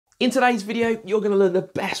In today's video, you're going to learn the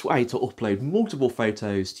best way to upload multiple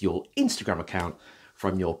photos to your Instagram account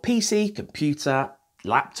from your PC, computer,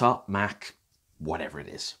 laptop, Mac, whatever it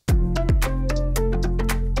is.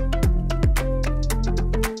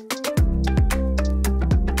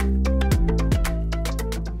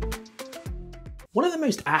 One of the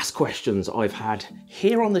most asked questions I've had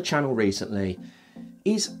here on the channel recently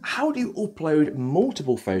is how do you upload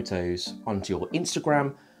multiple photos onto your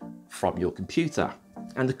Instagram from your computer?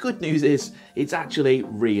 And the good news is it's actually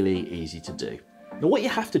really easy to do. Now what you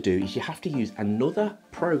have to do is you have to use another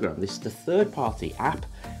program. This is the third-party app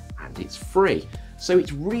and it's free. So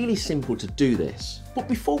it's really simple to do this. But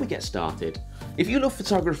before we get started, if you love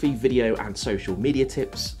photography, video and social media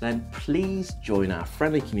tips, then please join our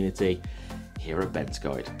friendly community here at Ben's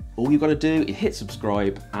Guide. All you've got to do is hit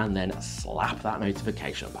subscribe and then slap that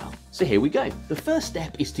notification bell. So here we go. The first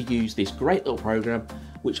step is to use this great little program,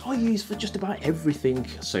 which I use for just about everything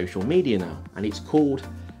social media now, and it's called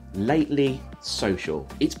Lately Social.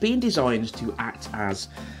 It's been designed to act as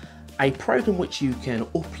a program which you can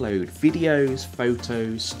upload videos,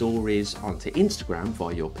 photos, stories onto Instagram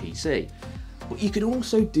via your PC. But you can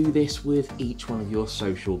also do this with each one of your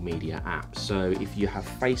social media apps. So if you have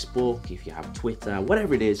Facebook, if you have Twitter,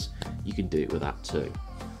 whatever it is, you can do it with that too.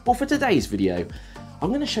 But for today's video, I'm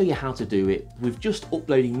going to show you how to do it with just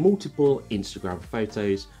uploading multiple Instagram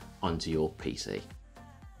photos onto your PC.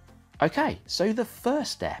 Okay, so the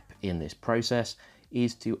first step in this process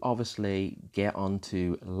is to obviously get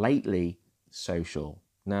onto Lately Social.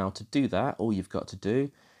 Now to do that, all you've got to do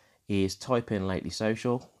is type in Lately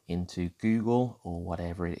Social into Google or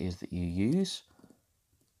whatever it is that you use,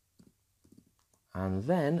 and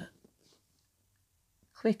then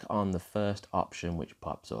click on the first option which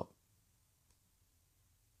pops up.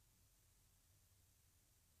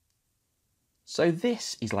 So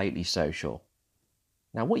this is Lately Social.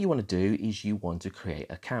 Now what you want to do is you want to create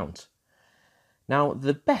an account. Now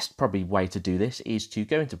the best probably way to do this is to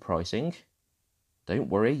go into pricing. Don't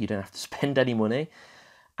worry, you don't have to spend any money.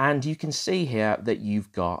 And you can see here that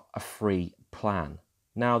you've got a free plan.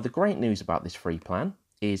 Now, the great news about this free plan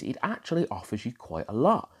is it actually offers you quite a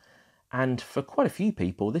lot. And for quite a few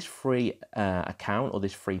people, this free account or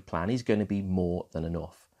this free plan is going to be more than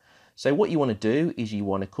enough. So what you want to do is you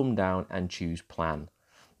want to come down and choose plan.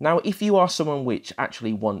 Now, if you are someone which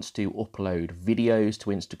actually wants to upload videos to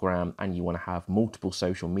Instagram and you want to have multiple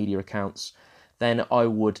social media accounts, then I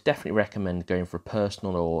would definitely recommend going for a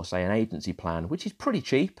personal or say an agency plan, which is pretty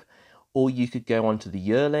cheap, or you could go on to the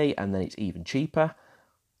yearly and then it's even cheaper.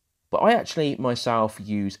 But I actually myself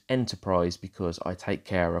use enterprise because I take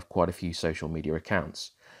care of quite a few social media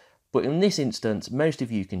accounts. But in this instance, most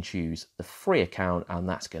of you can choose the free account and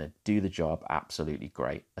that's going to do the job absolutely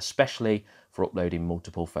great, especially for uploading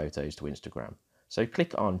multiple photos to Instagram. So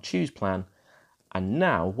click on choose plan, and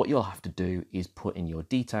now what you'll have to do is put in your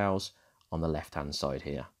details on the left hand side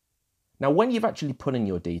here. Now when you've actually put in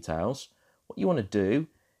your details, what you want to do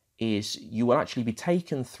is you will actually be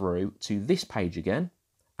taken through to this page again,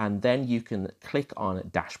 and then you can click on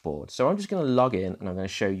dashboard. So I'm just going to log in and I'm going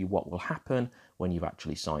to show you what will happen when you've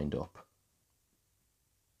actually signed up.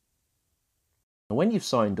 And when you've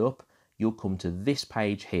signed up, you'll come to this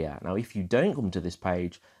page here. Now if you don't come to this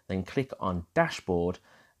page, then click on dashboard.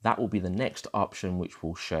 That will be the next option which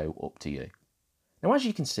will show up to you. Now, as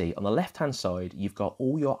you can see on the left-hand side, you've got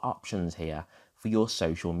all your options here for your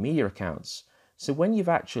social media accounts. So when you've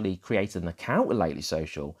actually created an account with Lately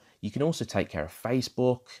Social, you can also take care of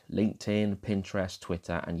Facebook, LinkedIn, Pinterest,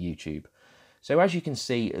 Twitter, and YouTube. So as you can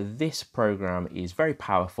see, this program is very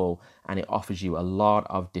powerful and it offers you a lot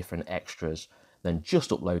of different extras than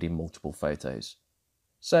just uploading multiple photos.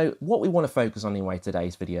 So what we want to focus on in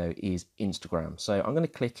today's video is Instagram. So I'm going to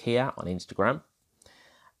click here on Instagram,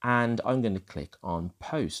 and I'm going to click on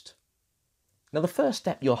post. Now the first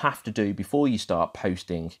step you'll have to do before you start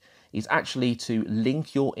posting is actually to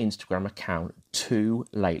link your Instagram account to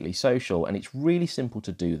Lately Social, and it's really simple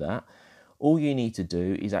to do that. All you need to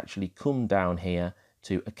do is actually come down here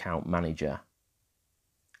to Account Manager.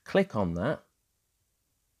 Click on that.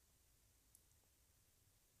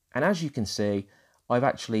 And as you can see, I've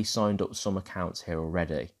actually signed up some accounts here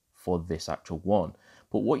already for this actual one.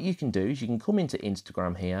 But what you can do is you can come into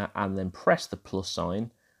Instagram here and then press the plus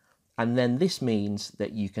sign, and then this means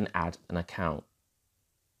that you can add an account.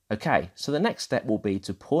 Okay, so the next step will be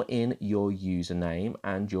to put in your username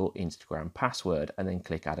and your Instagram password and then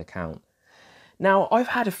click add account. Now, I've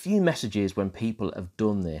had a few messages when people have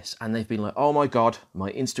done this and they've been like, oh my God,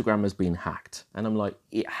 my Instagram has been hacked. And I'm like,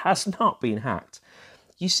 it has not been hacked.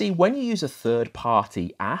 You see, when you use a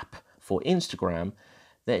third-party app for Instagram,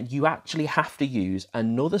 that you actually have to use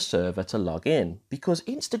another server to log in, because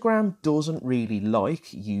Instagram doesn't really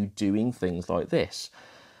like you doing things like this.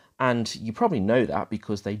 And you probably know that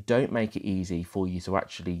because they don't make it easy for you to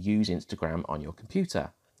actually use Instagram on your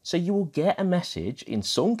computer. So you will get a message in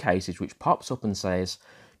some cases which pops up and says,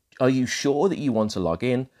 are you sure that you want to log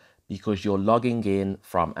in? Because you're logging in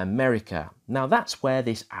from America. Now that's where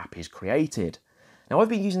this app is created. Now I've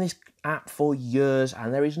been using this app for years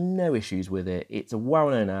and there is no issues with it. It's a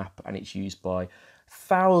well-known app and it's used by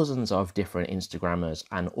thousands of different Instagrammers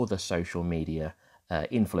and other social media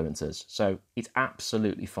influencers. So it's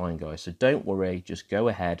absolutely fine, guys. So don't worry, just go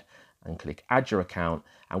ahead and click add your account.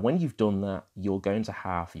 And when you've done that, you're going to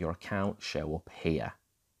have your account show up here.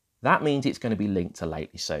 That means it's going to be linked to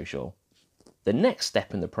Lately Social. The next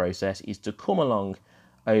step in the process is to come along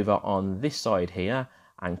over on this side here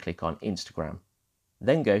and click on Instagram.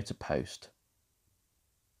 Then go to post.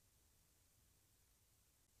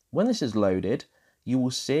 When this is loaded, you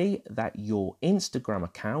will see that your Instagram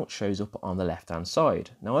account shows up on the left hand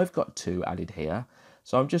side. Now I've got 2 added here,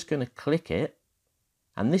 so I'm just going to click it,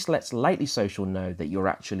 and this lets Lately Social know that you're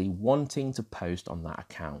actually wanting to post on that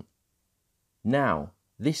account. Now,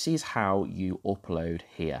 this is how you upload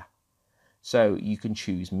here. So you can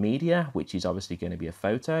choose media, which is obviously going to be a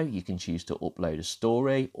photo. You can choose to upload a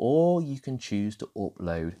story, or you can choose to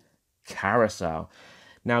upload carousel.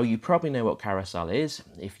 Now you probably know what carousel is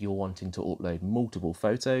if you're wanting to upload multiple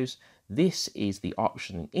photos. This is the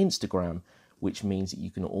option in Instagram, which means that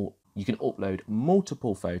you can upload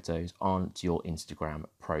multiple photos onto your Instagram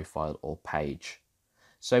profile or page.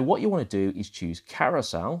 So what you want to do is choose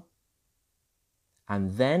carousel,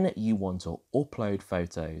 and then you want to upload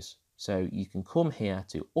photos. So you can come here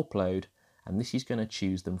to upload, and this is going to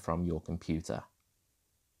choose them from your computer.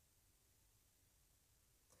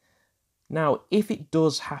 Now, if it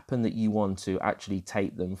does happen that you want to actually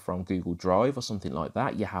take them from Google Drive or something like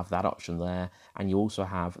that, you have that option there, and you also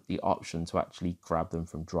have the option to actually grab them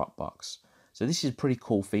from Dropbox. So this is a pretty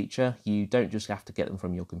cool feature. You don't just have to get them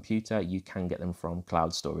from your computer, you can get them from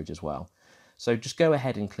cloud storage as well. So just go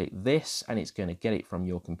ahead and click this, and it's going to get it from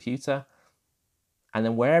your computer. And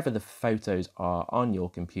then wherever the photos are on your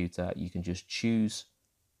computer, you can just choose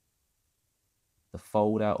the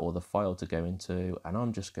folder or the file to go into. And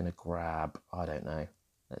I'm just going to grab, I don't know,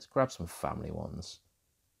 let's grab some family ones.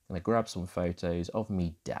 I'm going to grab some photos of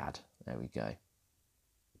me dad. There we go.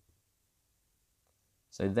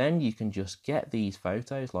 So then you can just get these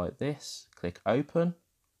photos like this, click open.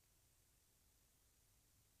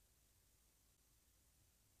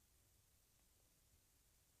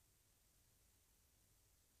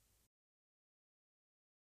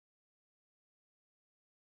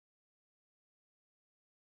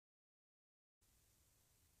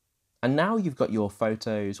 And now you've got your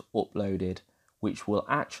photos uploaded, which will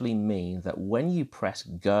actually mean that when you press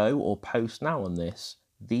go or post now on this,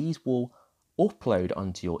 these will upload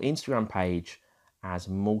onto your Instagram page as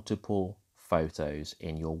multiple photos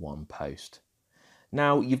in your one post.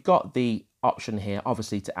 Now you've got the option here,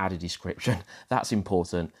 obviously, to add a description. That's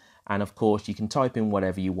important. And of course, you can type in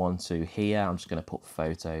whatever you want to here. I'm just going to put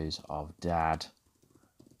photos of dad.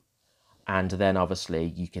 And then obviously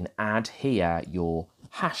you can add here your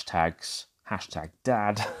hashtags, hashtag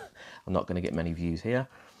dad. I'm not going to get many views here.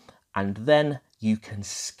 And then you can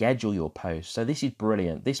schedule your post. So this is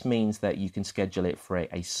brilliant. This means that you can schedule it for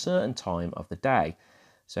a certain time of the day.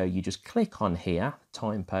 So you just click on here,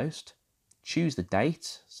 time post, choose the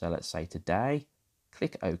date. So let's say today,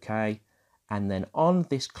 click OK. And then on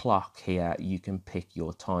this clock here, you can pick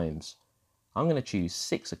your times. I'm going to choose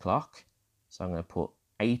 6 o'clock. So I'm going to put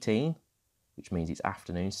 18, which means it's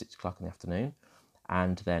afternoon, 6 o'clock in the afternoon.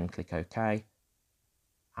 And then click OK.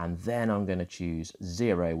 And then I'm going to choose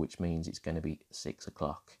 0, which means it's going to be 6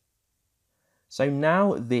 o'clock. So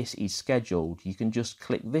now this is scheduled. You can just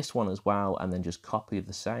click this one as well and then just copy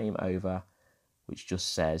the same over, which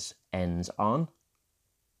just says ends on.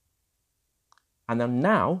 And then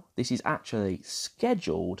now this is actually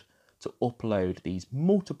scheduled to upload these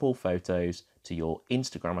multiple photos to your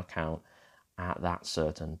Instagram account at that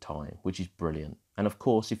certain time, which is brilliant. And of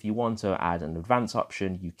course, if you want to add an advanced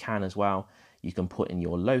option, you can as well. You can put in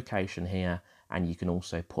your location here, and you can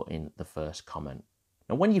also put in the first comment.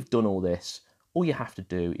 Now, when you've done all this, all you have to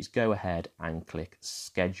do is go ahead and click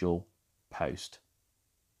schedule post.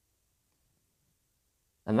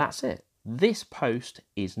 And that's it. This post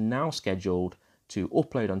is now scheduled to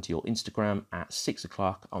upload onto your Instagram at 6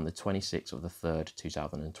 o'clock on the 26th of the 3rd,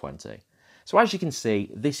 2020. So as you can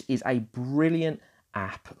see, this is a brilliant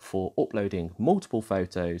app for uploading multiple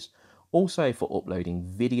photos, also for uploading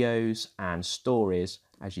videos and stories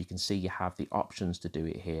As you can see, you have the options to do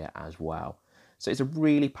it here as well. So it's a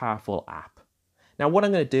really powerful app. Now what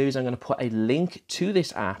I'm going to do is I'm going to put a link to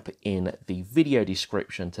this app in the video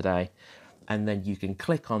description today, and then you can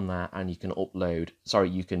click on that and you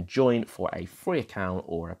can join for a free account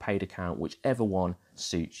or a paid account, whichever one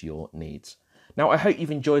suits your needs. Now, I hope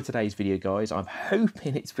you've enjoyed today's video, guys. I'm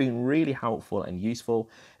hoping it's been really helpful and useful.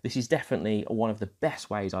 This is definitely one of the best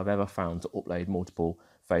ways I've ever found to upload multiple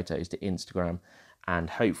photos to Instagram, and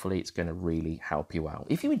hopefully it's going to really help you out.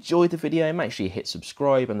 If you enjoyed the video, make sure you hit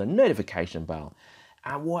subscribe and the notification bell.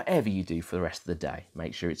 And whatever you do for the rest of the day,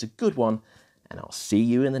 make sure it's a good one, and I'll see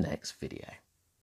you in the next video.